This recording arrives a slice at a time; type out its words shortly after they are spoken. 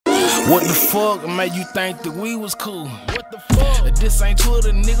What the fuck made you think that we was cool? What the fuck? If this ain't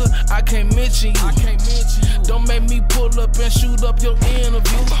Twitter, nigga, I can't mention you. Don't make me pull up and shoot up your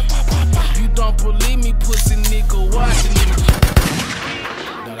interview. You don't believe me, pussy nigga, watching it.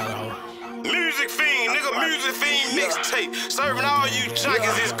 Music fiend, nigga, music fiend, mixtape. Serving all you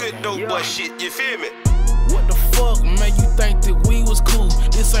junkies this good dope boy shit, you feel me? What the fuck made you think that we was cool?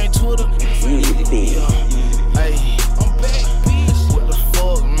 This ain't Twitter. Music fiend. Hey, I'm back, bitch. What the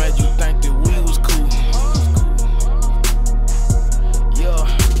fuck made you think that we was cool? Yeah.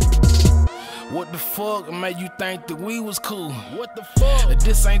 What the fuck made you think that we was cool? What the fuck? If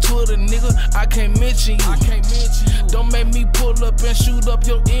this ain't Twitter, nigga, I can't mention you. Don't make me pull up and shoot up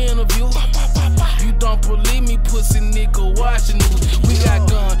your interview. You don't believe me, pussy nigga, watching news. We got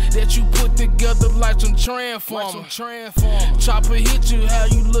gun that you put together like some transformer. Chopper hit you, how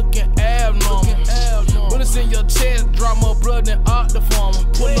you looking abnormal. When it's in your chest, drop more blood than octoformer.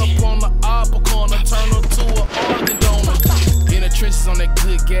 Pull up on the opera corner, turn her to an organ donor. In the trenches on that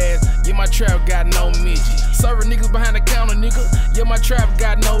good gas, yeah, my trap got no midget. Serving niggas behind the counter, nigga, yeah, my trap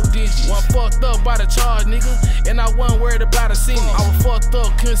got no digit. Wasn't fucked up by the charge, nigga, and I wasn't worried about a sentence. I was fucked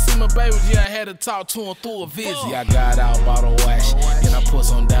up, couldn't see my baby, yeah, I had to talk to him through a visit. Yeah, I got out, bought a watch, then I put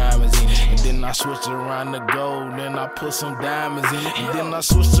some diamonds in it. And then I switched around the gold, then I put some diamonds in it. And then I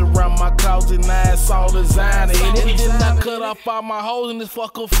switched around my closet, now it's all designer in it. And then I cut off all my hoes in this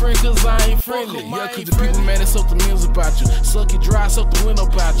fucker friend, cause I ain't friendly. Yeah, cause the people, man, they suck the music about you. Suck it dry, suck the wind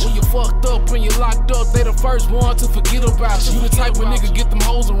about you. When you fucked up, when you locked up, they the first one to forget about you. You the type of nigga get them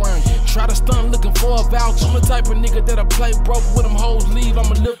hoes around you. Try to stun looking for a voucher. I'm the type of nigga that'll play broke with them hoes leave,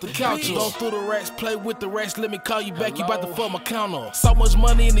 I'ma lift the couch. Go through the racks, play with the racks, let me call you back, you bout to fuck my count up. So much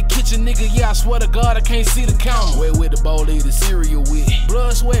money in the kitchen, nigga, yeah, I swear to God, I can't see the counter. Wet with the bowl, eat the cereal with.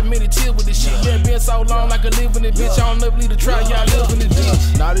 Blood, sweat, many tears with this shit. Yeah, been so long like I live in this bitch, I don't never leave the try, yeah, I live in this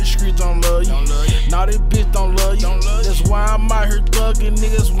bitch. Now this street don't love you, now this bitch don't love you. That's why I'm out here thugging,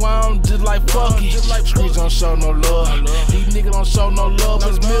 niggas, why I'm just like fucking. Streets don't show no love, these niggas don't show no love.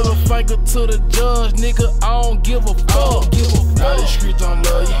 It's middle finger to the judge, nigga, I don't give a fuck. Now this street don't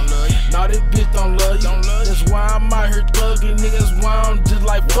love you, now this bitch don't love you. That's why I'm out here thugging, niggas, why I'm just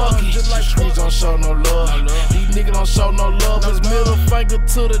like fucking. Streets don't show no love, these niggas don't show no love. It's middle finger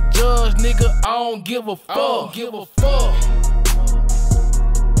to the judge, nigga, I don't give a fuck.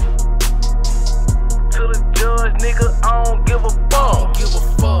 To the judge, nigga, I don't give a fuck.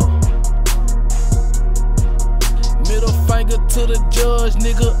 Middle finger to the judge,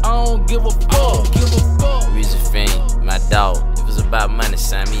 nigga, I don't give a fuck. Music fiend, my dog. If it's about money,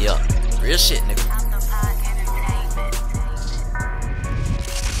 sign me up. Real shit, nigga.